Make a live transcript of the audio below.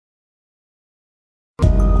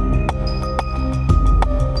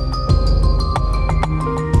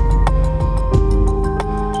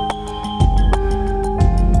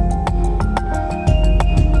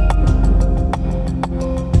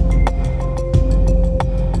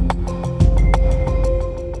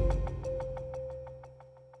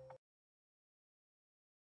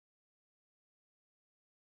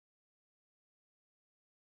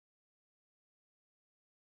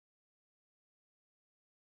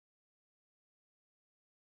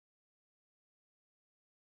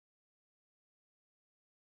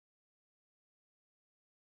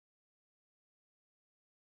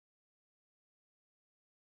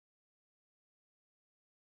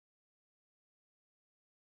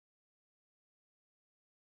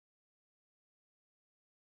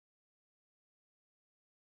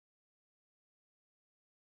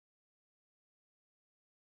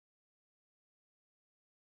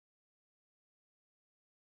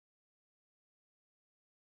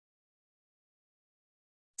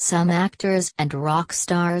Some actors and rock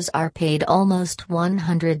stars are paid almost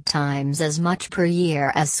 100 times as much per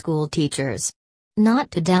year as school teachers. Not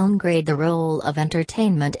to downgrade the role of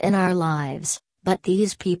entertainment in our lives, but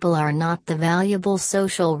these people are not the valuable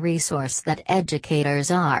social resource that educators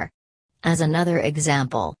are. As another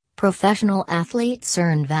example, professional athletes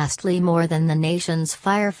earn vastly more than the nation's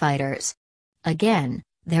firefighters. Again,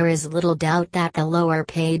 there is little doubt that the lower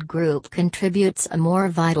paid group contributes a more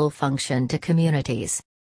vital function to communities.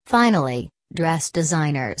 Finally, dress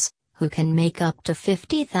designers, who can make up to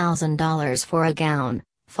 $50,000 for a gown,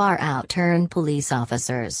 far out-earn police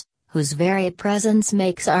officers, whose very presence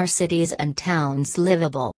makes our cities and towns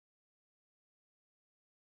livable.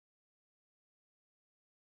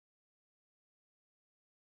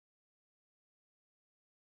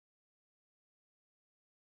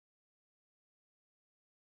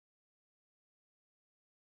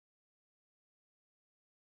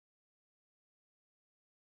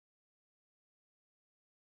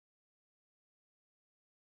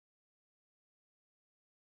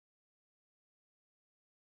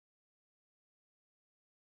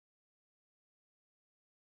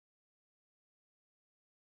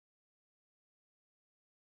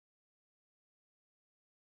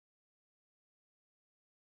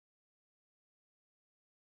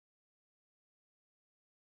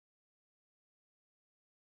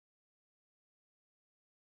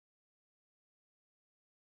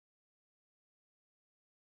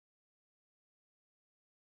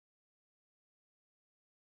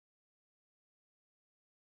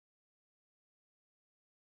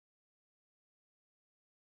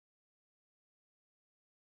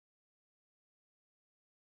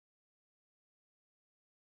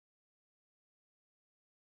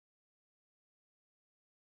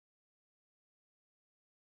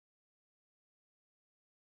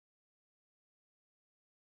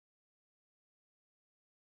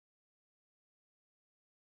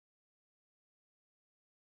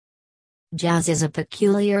 Jazz is a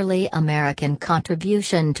peculiarly American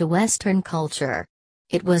contribution to Western culture.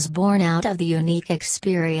 It was born out of the unique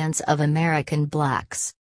experience of American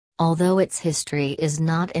blacks. Although its history is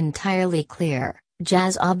not entirely clear,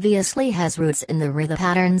 jazz obviously has roots in the rhythm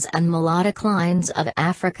patterns and melodic lines of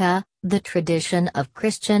Africa, the tradition of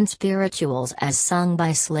Christian spirituals as sung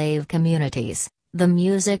by slave communities, the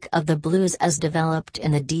music of the blues as developed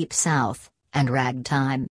in the Deep South, and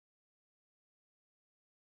ragtime.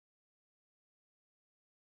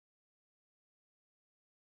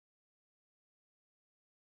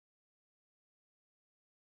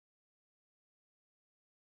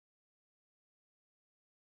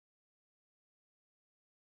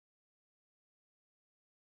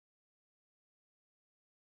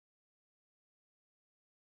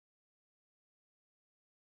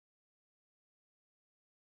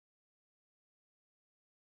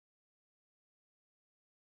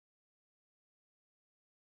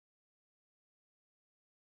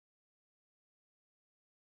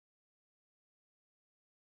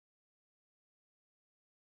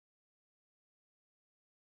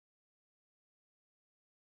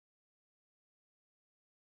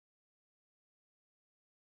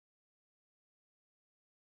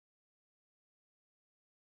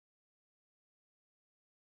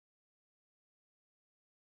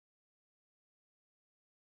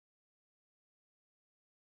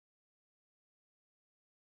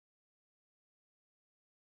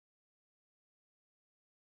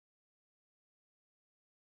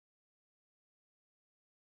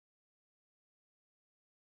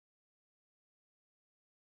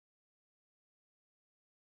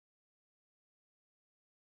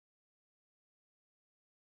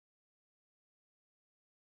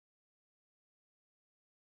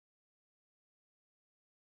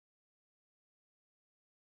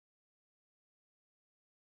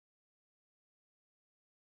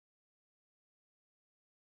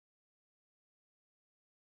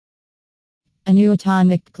 A new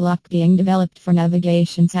atomic clock being developed for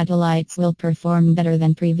navigation satellites will perform better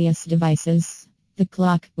than previous devices. The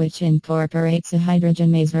clock, which incorporates a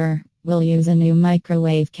hydrogen maser, will use a new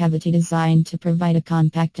microwave cavity designed to provide a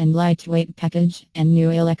compact and lightweight package, and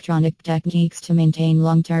new electronic techniques to maintain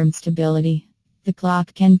long-term stability. The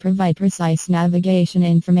clock can provide precise navigation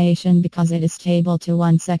information because it is stable to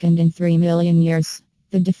 1 second in 3 million years.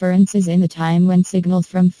 The differences in the time when signals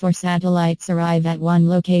from 4 satellites arrive at one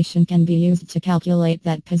location can be used to calculate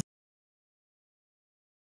that position.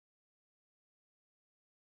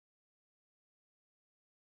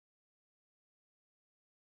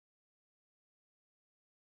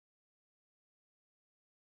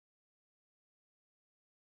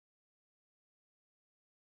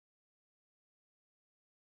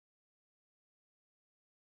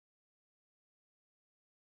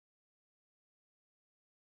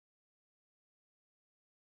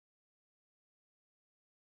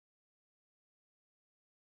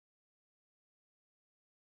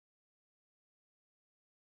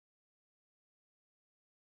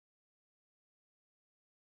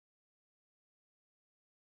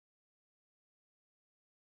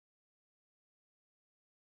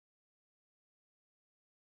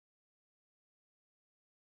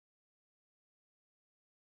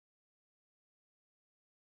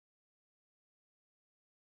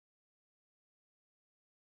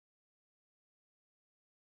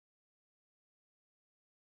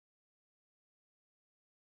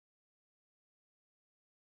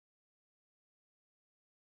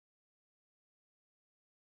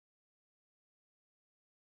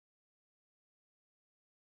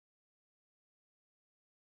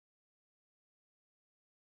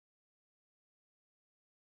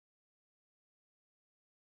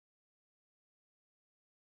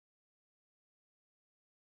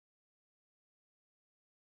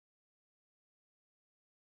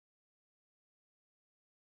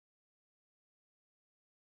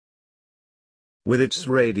 With its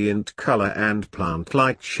radiant color and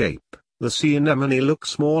plant-like shape, the sea anemone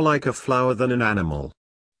looks more like a flower than an animal.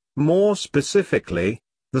 More specifically,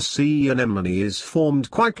 the sea anemone is formed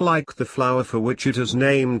quite like the flower for which it is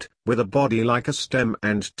named, with a body like a stem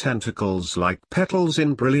and tentacles like petals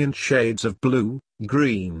in brilliant shades of blue,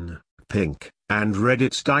 green, pink, and red.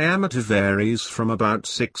 Its diameter varies from about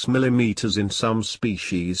 6 mm in some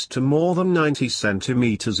species to more than 90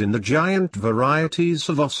 cm in the giant varieties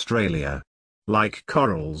of Australia. Like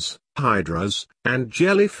corals, hydras, and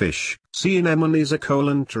jellyfish, sea anemones are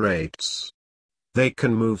coelenterate. They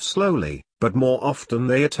can move slowly, but more often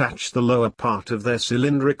they attach the lower part of their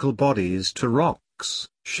cylindrical bodies to rocks,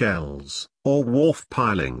 shells, or wharf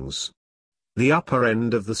pilings. The upper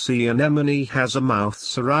end of the sea anemone has a mouth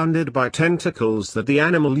surrounded by tentacles that the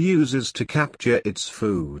animal uses to capture its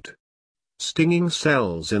food. Stinging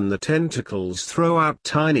cells in the tentacles throw out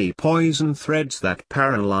tiny poison threads that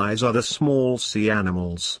paralyze other small sea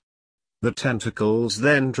animals. The tentacles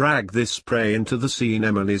then drag this prey into the sea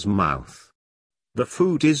anemone's mouth. The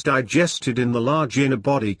food is digested in the large inner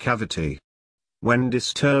body cavity. When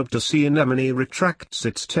disturbed, a sea anemone retracts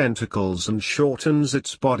its tentacles and shortens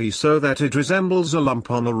its body so that it resembles a lump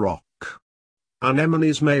on a rock.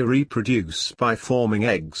 Anemones may reproduce by forming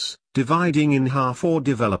eggs, dividing in half, or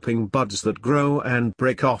developing buds that grow and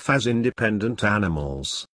break off as independent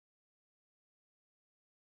animals.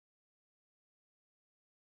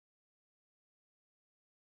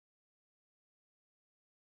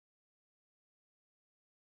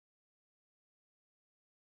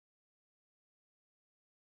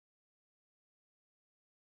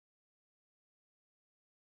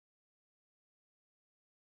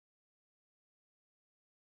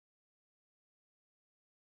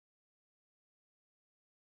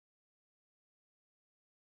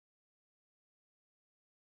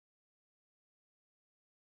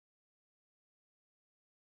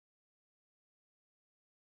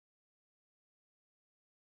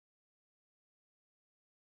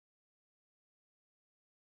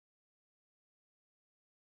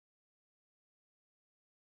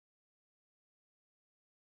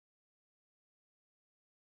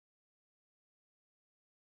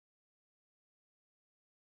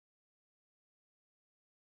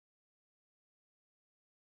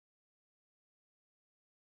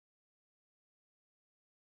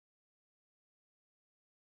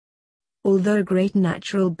 Although great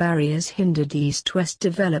natural barriers hindered east-west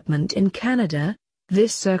development in Canada,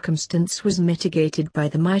 this circumstance was mitigated by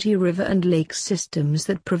the mighty river and lake systems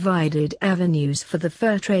that provided avenues for the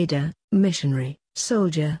fur trader, missionary,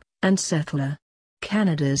 soldier, and settler.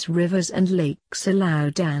 Canada's rivers and lakes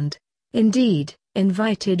allowed and, indeed,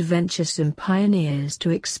 invited venturesome pioneers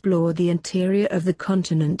to explore the interior of the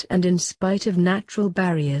continent and, in spite of natural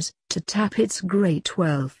barriers, to tap its great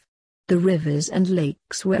wealth. The rivers and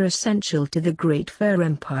lakes were essential to the great fur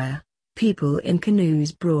empire. People in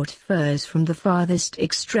canoes brought furs from the farthest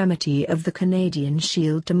extremity of the Canadian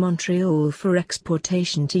Shield to Montreal for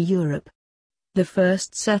exportation to Europe. The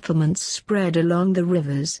first settlements spread along the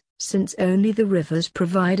rivers, since only the rivers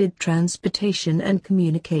provided transportation and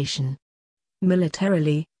communication.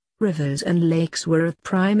 Militarily, rivers and lakes were of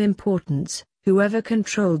prime importance. Whoever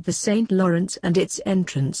controlled the St. Lawrence and its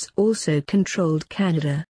entrance also controlled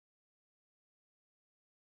Canada.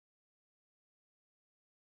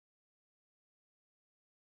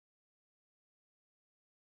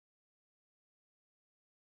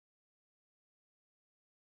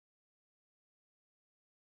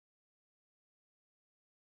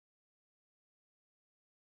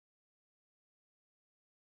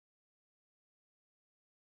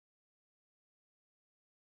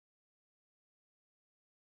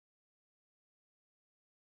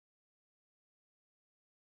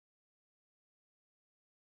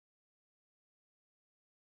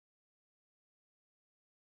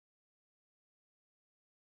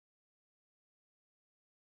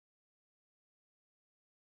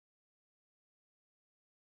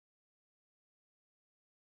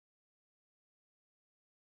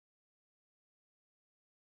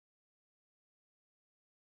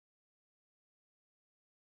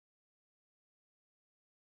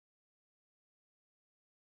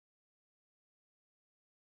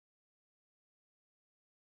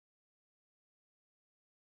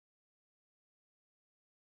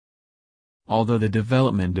 Although the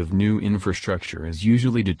development of new infrastructure is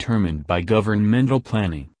usually determined by governmental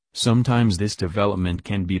planning, sometimes this development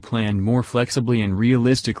can be planned more flexibly and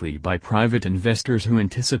realistically by private investors who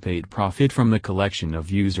anticipate profit from the collection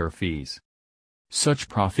of user fees. Such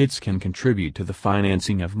profits can contribute to the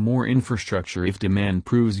financing of more infrastructure if demand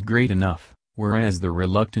proves great enough. whereas the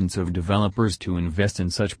reluctance of developers to invest in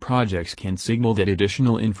such projects can signal that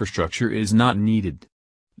additional infrastructure is not needed.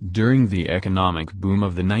 During the economic boom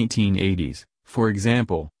of the 1980s, for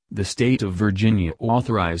example, the state of Virginia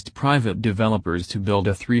authorized private developers to build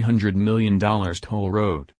a $300 million toll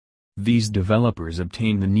road. These developers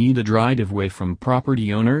obtained the needed right-of-way from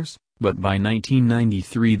property owners, but by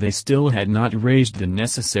 1993 they still had not raised the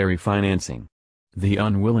necessary financing. The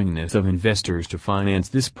unwillingness of investors to finance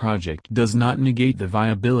this project does not negate the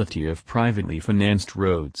viability of privately financed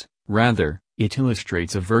roads, rather, it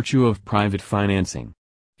illustrates a virtue of private financing.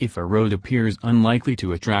 If a road appears unlikely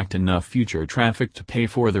to attract enough future traffic to pay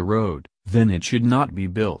for the road, then it should not be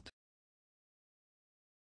built.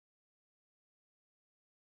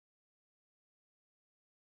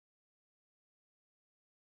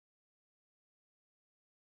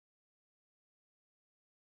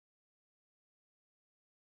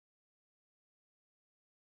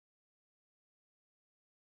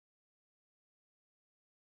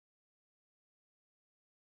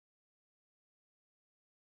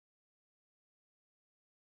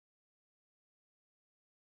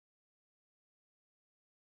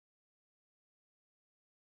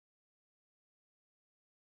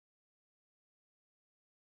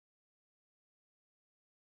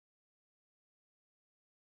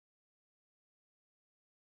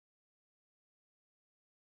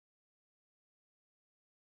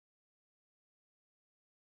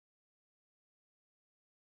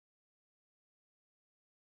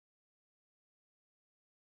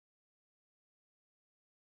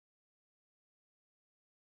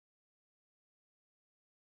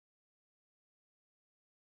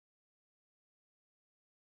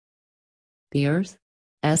 The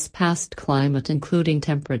Earth's past climate, including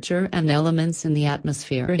temperature and elements in the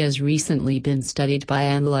atmosphere, has recently been studied by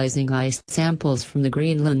analyzing ice samples from the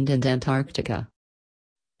Greenland and Antarctica.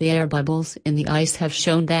 The air bubbles in the ice have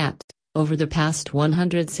shown that, over the past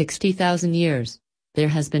 160,000 years, there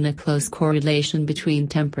has been a close correlation between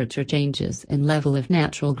temperature changes and level of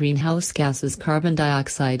natural greenhouse gases carbon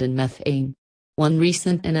dioxide and methane. One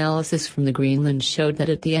recent analysis from the Greenland showed that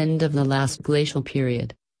at the end of the last glacial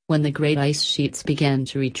period, when the great ice sheets began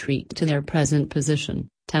to retreat to their present position,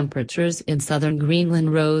 temperatures in southern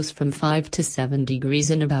Greenland rose from 5 to 7 degrees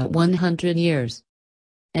in about 100 years.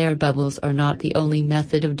 Air bubbles are not the only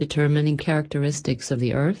method of determining characteristics of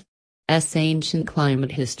the Earth's ancient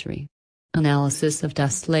climate history. Analysis of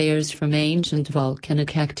dust layers from ancient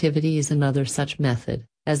volcanic activity is another such method,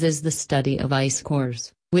 as is the study of ice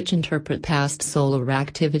cores, which interpret past solar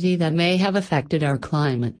activity that may have affected our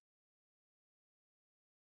climate.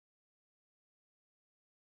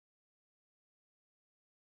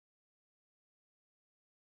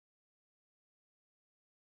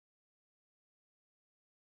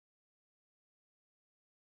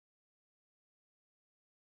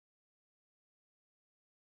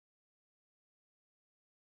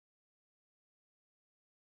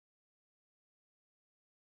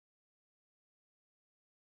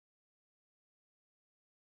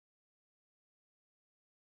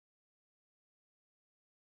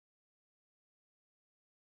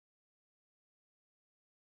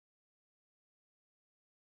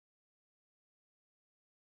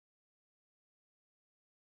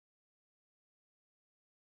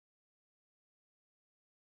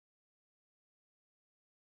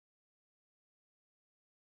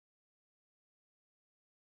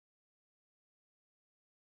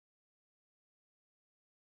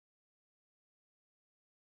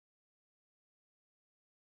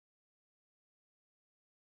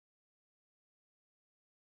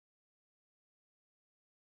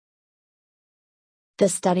 The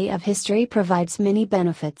study of history provides many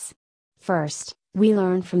benefits. First, we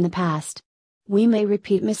learn from the past. We may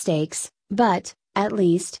repeat mistakes, but, at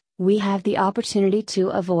least, we have the opportunity to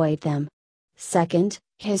avoid them. Second,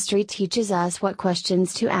 history teaches us what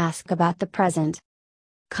questions to ask about the present.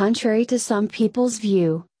 Contrary to some people's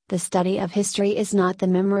view, the study of history is not the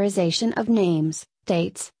memorization of names,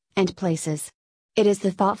 dates, and places. It is the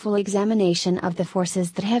thoughtful examination of the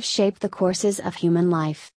forces that have shaped the courses of human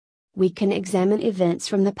life. We can examine events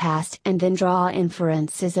from the past and then draw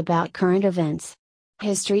inferences about current events.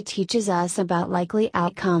 History teaches us about likely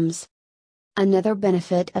outcomes. Another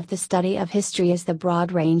benefit of the study of history is the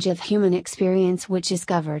broad range of human experience which is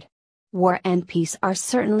covered. War and peace are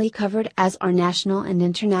certainly covered, as are national and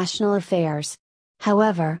international affairs.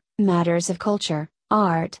 However, matters of culture,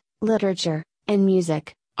 art, literature, and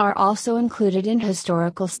music are also included in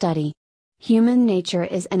historical study. Human nature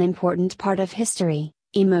is an important part of history.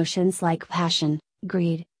 Emotions like passion,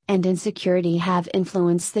 greed, and insecurity have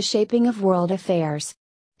influenced the shaping of world affairs.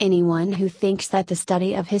 Anyone who thinks that the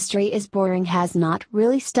study of history is boring has not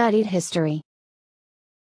really studied history.